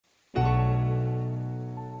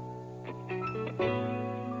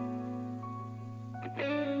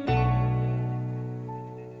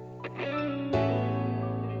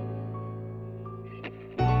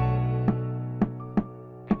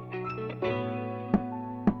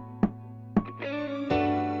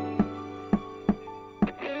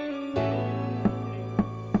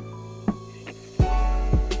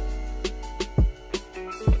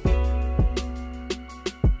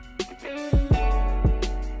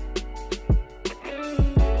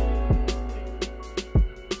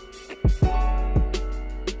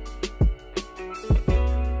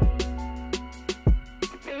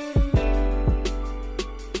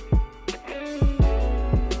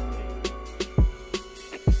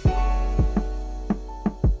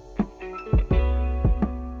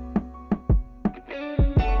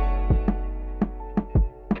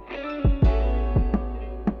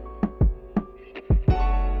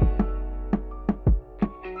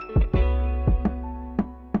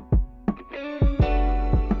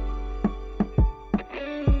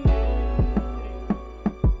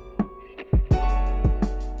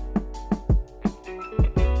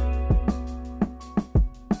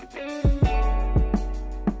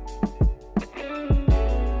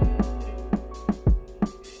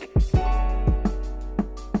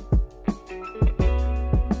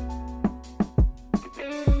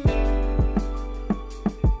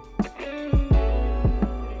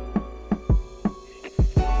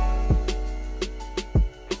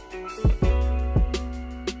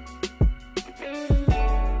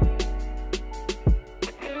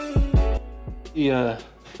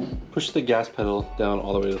push the gas pedal down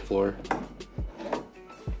all the way to the floor.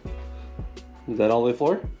 Is that all the way to the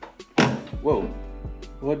floor? Whoa.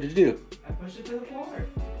 What did you do? I pushed it to the floor.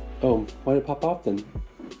 Oh, why did it pop off then? I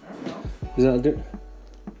don't know. Is that do?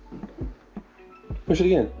 Push it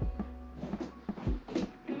again.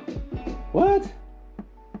 What? Did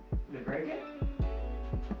it break it?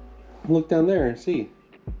 Look down there and see.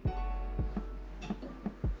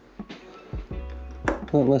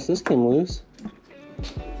 Not unless this came loose.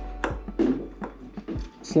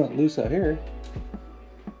 It's not loose out here.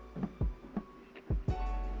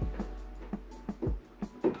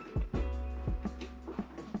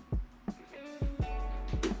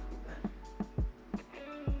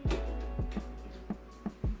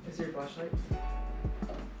 Is there a flashlight?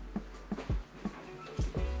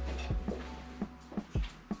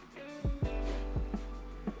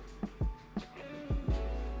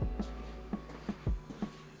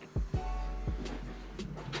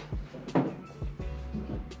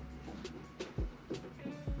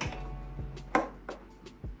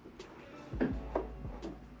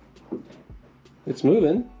 It's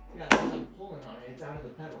moving. Yeah, there's a pulling on it. It's out of the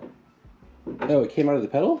pedal. Oh, it came out of the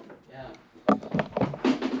pedal? Yeah.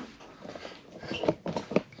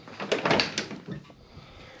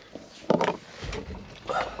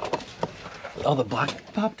 Oh, the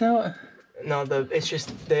black popped out? No, it's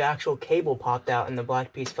just the actual cable popped out and the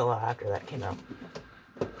black piece fell out after that came out.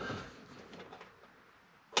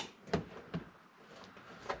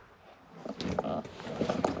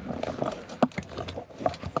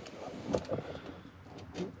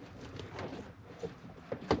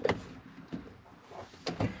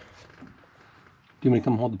 Do you want me to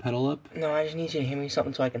come hold the pedal up? No, I just need you to hand me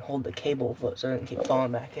something so I can hold the cable so it doesn't keep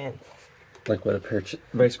falling back in. Like what, a pair of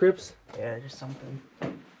vice grips? Yeah, just something.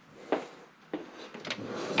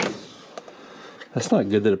 That's not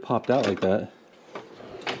good that it popped out like that.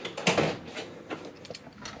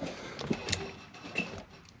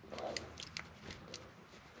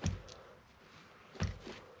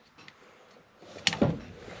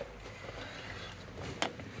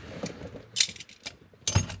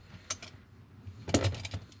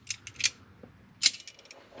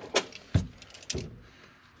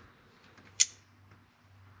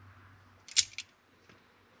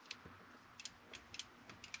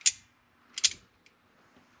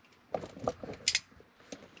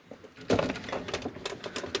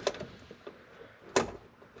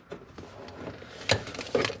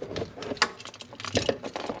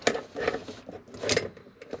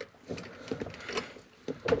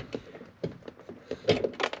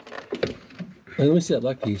 Hey, let me see that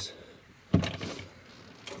black piece.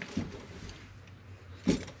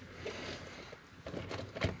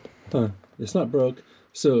 Huh, it's not broke.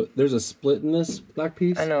 So there's a split in this black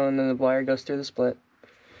piece? I know, and then the wire goes through the split.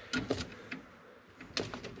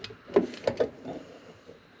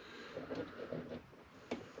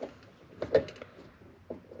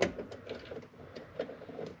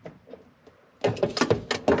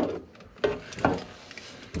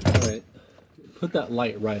 Alright, put that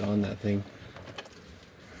light right on that thing.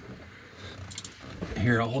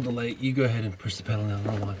 Here, I'll hold the light. You go ahead and push the pedal down.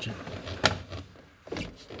 I'll watch it.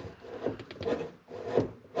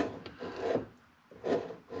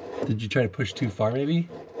 Did you try to push too far, maybe?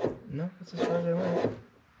 No, that's as far as I went.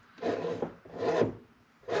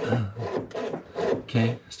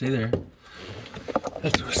 Okay, stay there.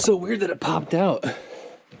 That's so weird that it popped out.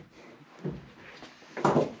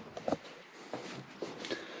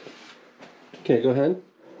 Okay, go ahead.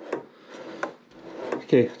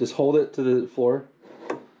 Okay, just hold it to the floor.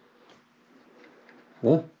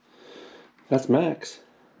 Huh? That's max.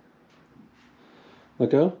 Let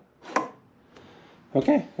go.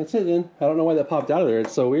 Okay, that's it then. I don't know why that popped out of there.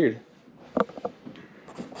 It's so weird.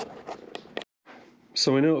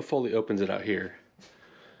 So we know it fully opens it out here.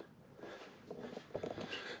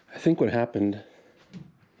 I think what happened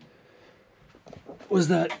was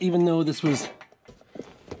that even though this was...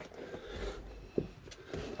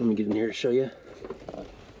 Let me get in here to show you.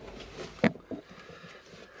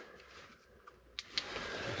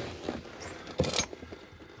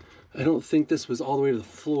 I don't think this was all the way to the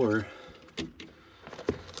floor.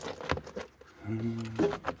 Let's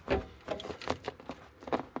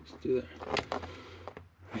do that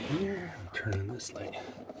right here. I'm turning this light.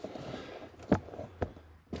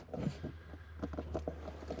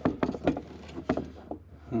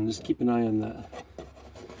 And just keep an eye on that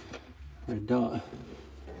red dot.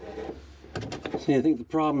 See, I think the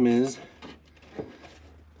problem is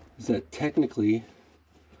that technically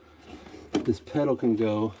this pedal can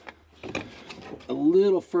go a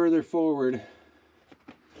little further forward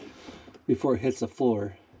before it hits the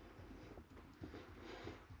floor.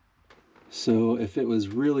 So if it was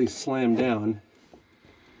really slammed down,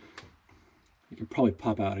 it could probably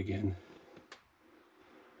pop out again.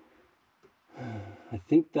 I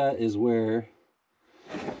think that is where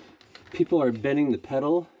people are bending the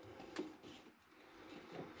pedal.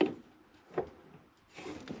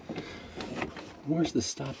 Where's the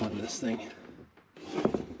stop on this thing?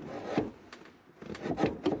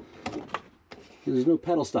 There's no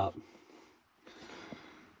pedal stop.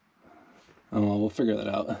 Oh, well, we'll figure that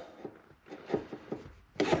out.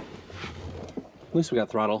 At least we got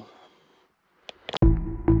throttle.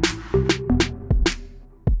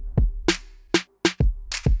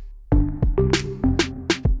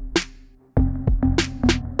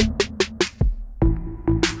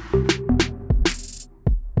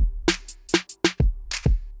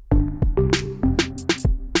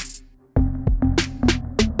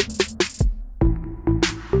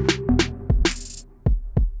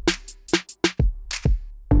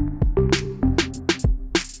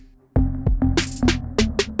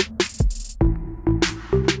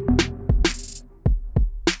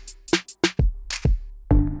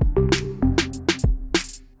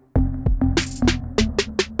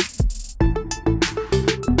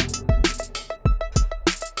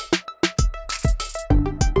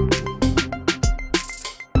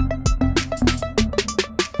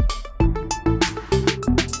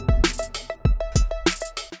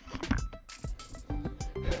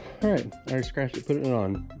 Alright, I already scratched it, put it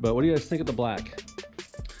on. But what do you guys think of the black?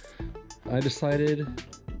 I decided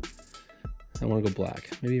I want to go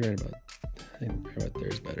black. Maybe right about, I think right about there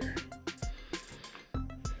is better.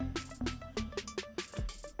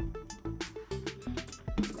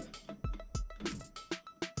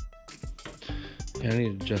 Yeah, I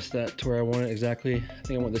need to adjust that to where I want it exactly. I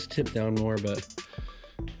think I want this tip down more, but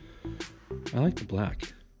I like the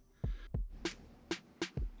black.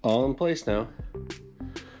 All in place now.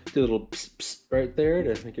 Do a little pss, pss right there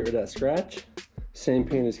to get rid of that scratch. Same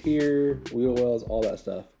paint as here, wheel wells, all that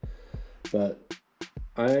stuff. But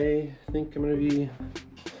I think I'm gonna be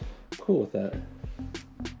cool with that.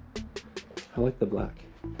 I like the black.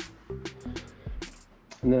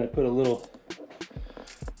 And then I put a little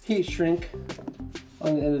heat shrink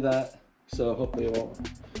on the end of that, so hopefully it won't.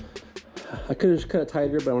 I could have just cut it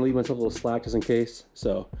tighter, but I want to leave myself a little slack just in case.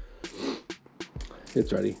 So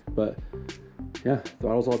it's ready. But yeah,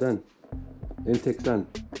 throttle's all done. Intake's done.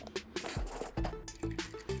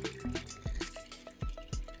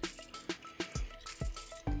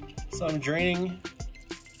 So I'm draining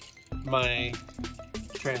my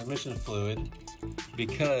transmission fluid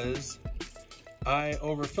because I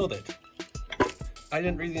overfilled it. I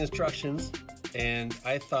didn't read the instructions, and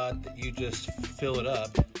I thought that you just fill it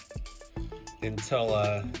up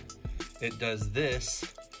until it does this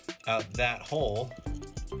out that hole.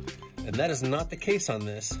 And that is not the case on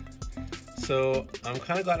this. So I'm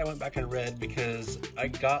kind of glad I went back and read, because I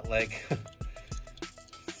got like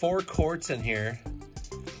 4 quarts in here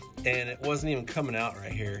and it wasn't even coming out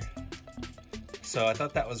right here. So I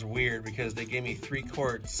thought that was weird, because they gave me 3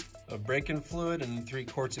 quarts of break-in fluid and 3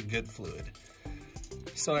 quarts of good fluid.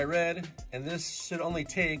 So I read, and this should only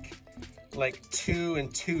take like 2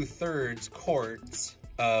 2/3 quarts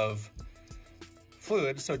of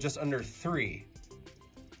fluid, so just under 3.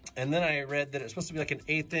 And then I read that it's supposed to be like an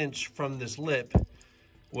 1/8 inch from this lip.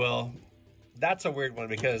 Well, that's a weird one,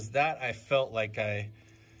 because that I felt like I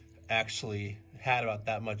actually had about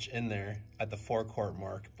that much in there at the 4 quart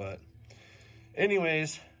mark. But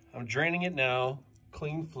anyways, I'm draining it now,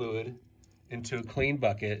 clean fluid, into a clean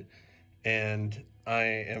bucket, and I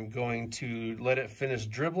am going to let it finish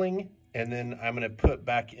dribbling, and then I'm going to put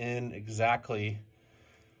back in exactly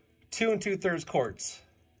 2 2/3 quarts.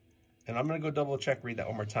 And I'm going to go double check, read that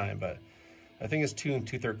one more time, but I think it's 2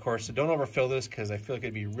 2/3 quarts. So don't overfill this, because I feel like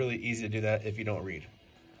it'd be really easy to do that if you don't read.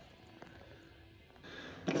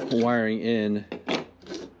 Wiring in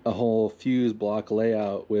a whole fuse block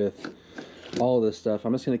layout with all of this stuff.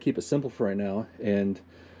 I'm just going to keep it simple for right now and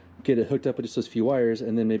get it hooked up with just those few wires,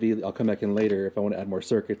 and then maybe I'll come back in later if I want to add more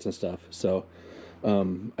circuits and stuff. So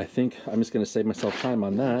I think I'm just going to save myself time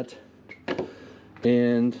on that.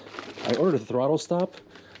 And I ordered a throttle stop.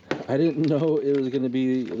 I didn't know it was going to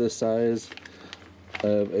be the size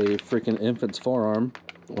of a freaking infant's forearm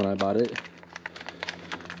when I bought it.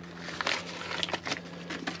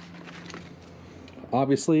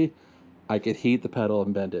 Obviously, I could heat the pedal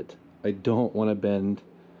and bend it. I don't want to bend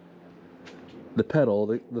the pedal,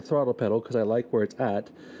 the throttle pedal, because I like where it's at,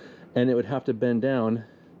 and it would have to bend down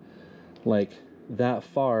like that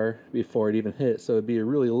far before it even hit, so it'd be a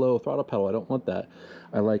really low throttle pedal. I don't want that.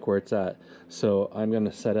 I like where it's at. So I'm going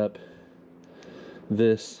to set up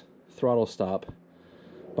this throttle stop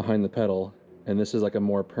behind the pedal and this is like a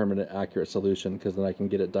more permanent, accurate solution because then I can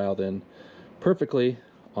get it dialed in perfectly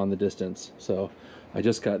on the distance. So I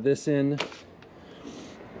just got this in.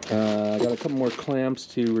 I got a couple more clamps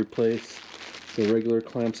to replace the regular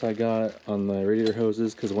clamps I got on the radiator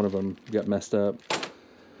hoses because one of them got messed up.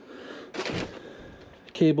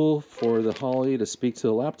 Cable for the Holly to speak to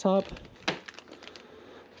the laptop.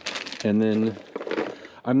 And then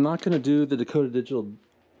I'm not going to do the Dakota digital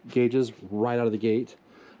gauges right out of the gate.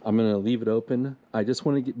 I'm going to leave it open. I just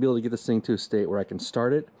want to be able to get this thing to a state where I can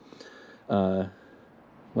start it, let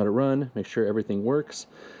it run, make sure everything works,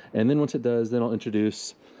 and then once it does, then I'll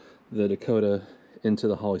introduce the Dakota into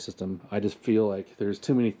the Holly system. I just feel like there's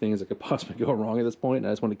too many things that could possibly go wrong at this point, and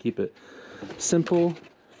I just want to keep it simple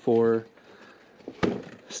for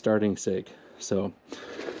starting sake. So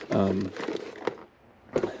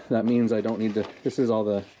that means I don't need to, this is all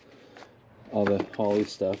the Holly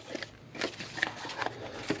stuff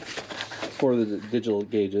for the digital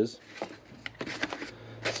gauges,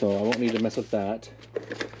 so I won't need to mess with that.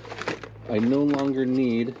 I no longer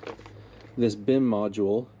need this BIM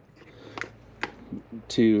module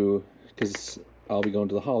because I'll be going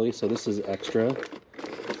to the Holly, so this is extra.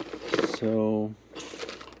 So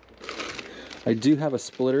I do have a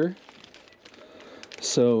splitter,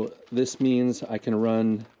 so this means I can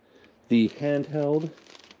run the handheld.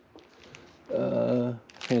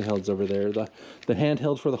 Handheld's over there. The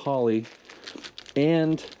handheld for the Holly,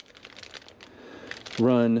 and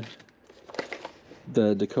run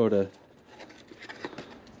the Dakota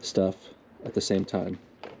stuff at the same time.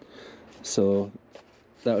 So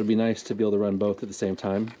that would be nice to be able to run both at the same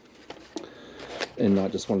time and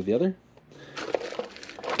not just one or the other.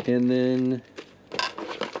 And then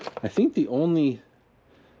I think the only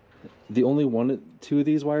two of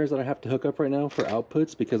these wires that I have to hook up right now for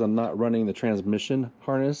outputs, because I'm not running the transmission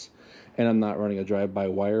harness and I'm not running a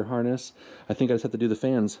drive-by-wire harness. I think I just have to do the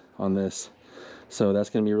fans on this. So that's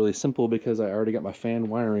going to be really simple because I already got my fan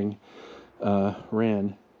wiring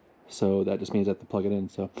ran. So that just means I have to plug it in.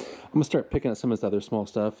 So I'm going to start picking up some of this other small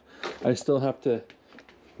stuff. I still have to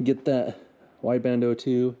get that wideband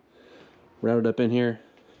O2 routed up in here.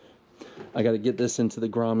 I got to get this into the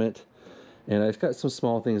grommet. And I've got some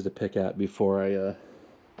small things to pick at before I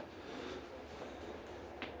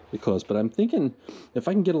get close. But I'm thinking if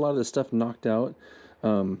I can get a lot of this stuff knocked out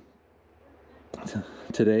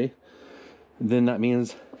today, then that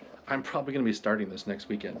means I'm probably going to be starting this next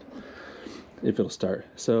weekend, if it'll start.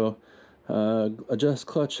 So adjust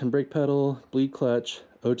clutch and brake pedal, bleed clutch,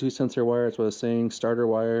 O2 sensor wire, that's what I was saying, starter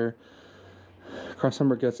wire,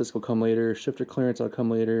 crossmember guts, this will come later, shifter clearance, that'll come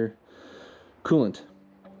later, coolant.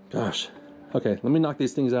 Gosh. Okay, let me knock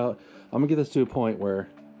these things out. I'm gonna get this to a point where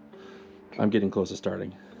I'm getting close to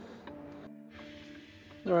starting.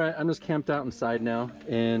 All right, I'm just camped out inside now,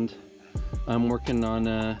 and I'm working on,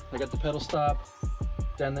 I got the pedal stop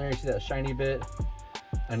down there. You see that shiny bit?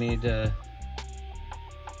 I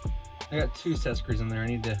got 2 set screws in there. I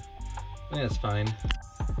think that's fine.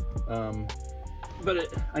 But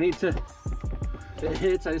it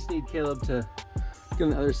hits. I just need Caleb to get on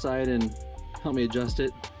the other side and help me adjust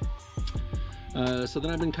it. So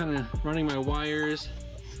then I've been kind of running my wires.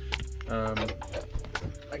 I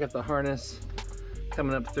got the harness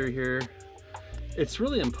coming up through here. It's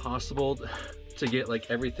really impossible to get like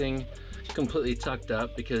everything completely tucked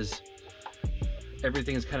up because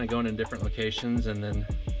everything is kind of going in different locations, and then,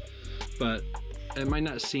 but it might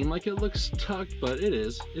not seem like it looks tucked, but it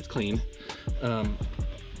is. It's clean. I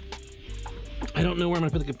don't know where I'm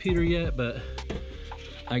gonna put the computer yet, but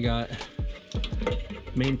I got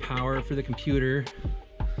main power for the computer.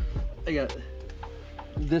 I got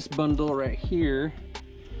this bundle right here,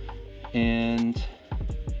 and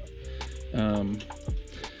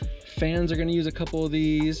fans are going to use a couple of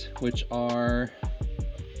these, which are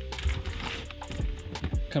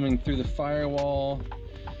coming through the firewall,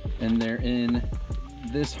 and they're in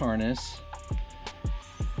this harness.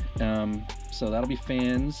 So that'll be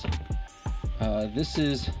fans. This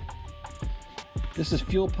is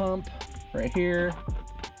fuel pump right here.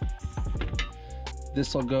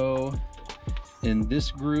 This will go in this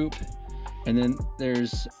group, and then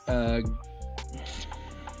there's I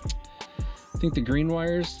think the green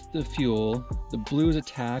wire's the fuel, the blue is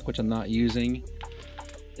attack, which I'm not using,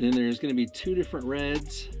 and then there's going to be 2 different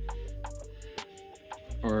reds,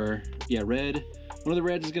 or yeah, red. One of the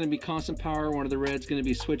reds is going to be constant power, one of the reds is going to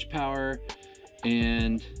be switch power,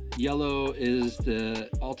 and yellow is the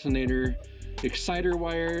alternator exciter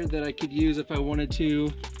wire that I could use if I wanted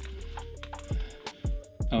to.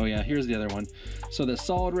 Oh yeah, here's the other one. So the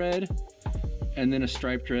solid red, and then a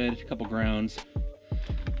striped red, a couple grounds,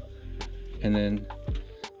 and then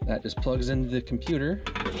That just plugs into the computer.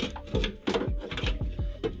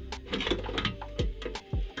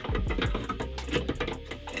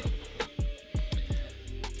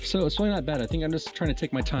 So it's really not bad. I think I'm just trying to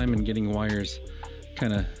take my time in getting wires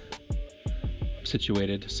kind of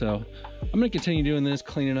situated. So I'm gonna continue doing this,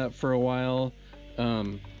 cleaning up for a while.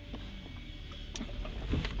 I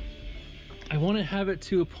want to have it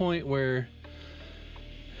to a point where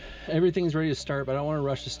everything's ready to start, but I don't want to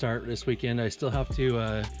rush to start this weekend. I still have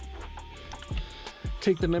to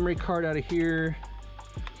take the memory card out of here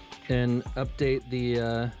and update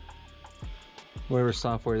the whatever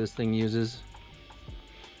software this thing uses.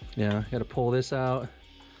 Yeah, got to pull this out,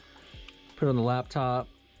 put it on the laptop,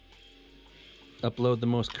 upload the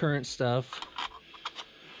most current stuff.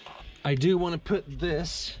 I do want to put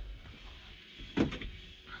this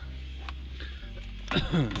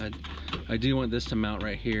I do want this to mount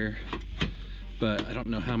right here, but I don't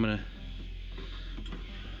know how I'm gonna,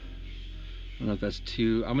 I don't know if that's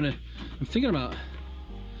too, I'm thinking about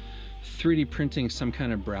 3D printing some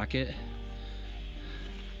kind of bracket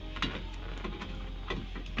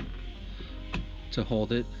to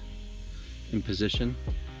hold it in position.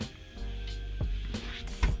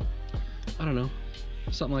 I don't know,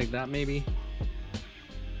 something like that maybe.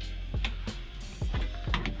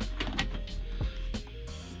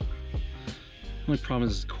 The only problem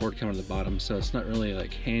is the cord coming to the bottom, so it's not really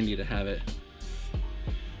like handy to have it.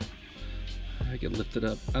 I get lifted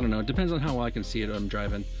up. I don't know, it depends on how well I can see it when I'm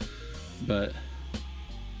driving, but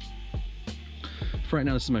for right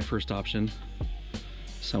now this is my first option,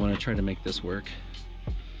 so I'm gonna try to make this work.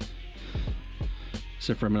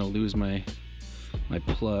 Except for I'm gonna lose my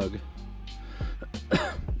plug. I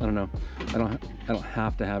don't know. I don't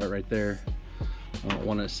have to have it right there. I don't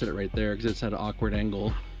want to sit it right there because it's at an awkward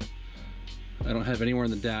angle. I don't have anywhere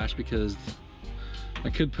in the dash because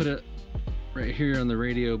I could put it right here on the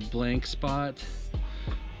radio blank spot.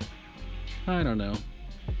 I don't know.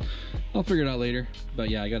 I'll figure it out later.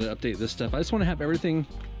 But yeah, I got to update this stuff. I just want to have everything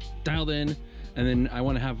dialed in, and then I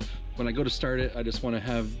want to have, when I go to start it, I just want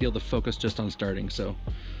to be able to focus just on starting. So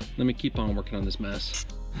let me keep on working on this mess.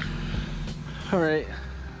 All right.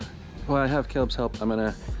 Well, I have Caleb's help. I'm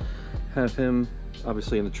gonna have him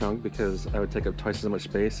obviously in the trunk because I would take up twice as much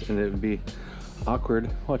space and it would be awkward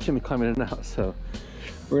watching me climb in and out. So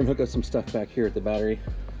we're gonna hook up some stuff back here at the battery.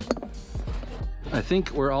 I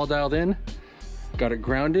think we're all dialed in. Got it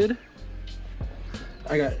grounded.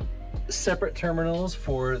 I got separate terminals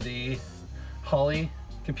for the Holly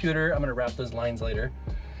computer. I'm gonna wrap those lines later.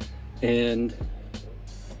 And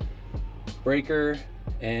breaker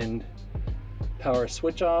and power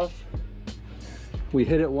switch off. We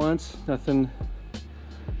hit it once, nothing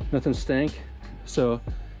stank. So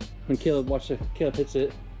when Caleb hits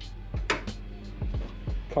it,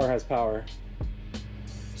 car has power.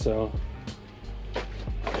 So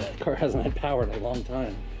car hasn't had power in a long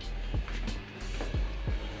time.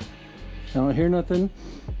 I don't hear nothing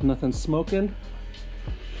smoking,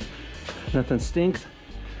 nothing stinks.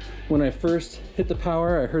 When I first hit the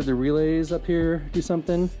power, I heard the relays up here do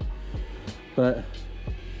something, but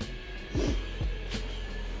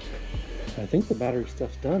I think the battery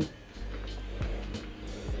stuff's done.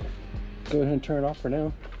 Go ahead and turn it off for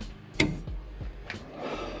now.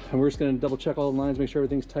 And we're just gonna double check all the lines, make sure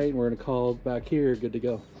everything's tight, and we're gonna call back here, good to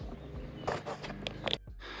go.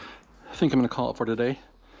 I think I'm gonna call it for today.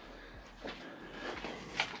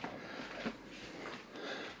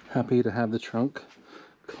 Happy to have the trunk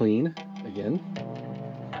clean again.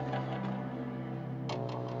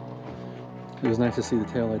 It was nice to see the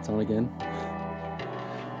taillights on again.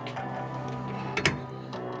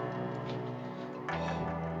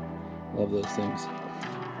 Love those things.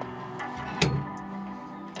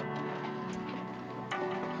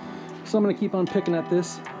 So I'm gonna keep on picking at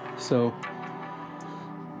this. So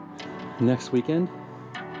next weekend,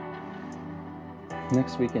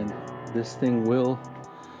 this thing will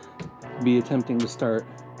be attempting to start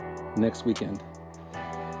next weekend.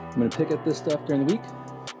 I'm gonna pick at this stuff during the week,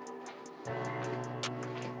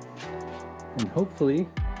 and hopefully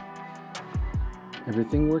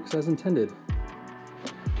everything works as intended.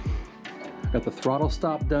 Got the throttle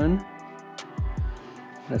stop done.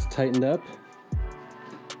 That's tightened up.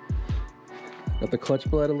 Got the clutch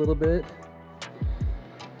bled a little bit.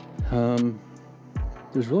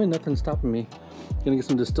 There's really nothing stopping me. Gonna get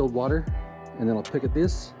some distilled water, and then I'll pick at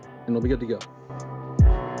this, and we'll be good to go.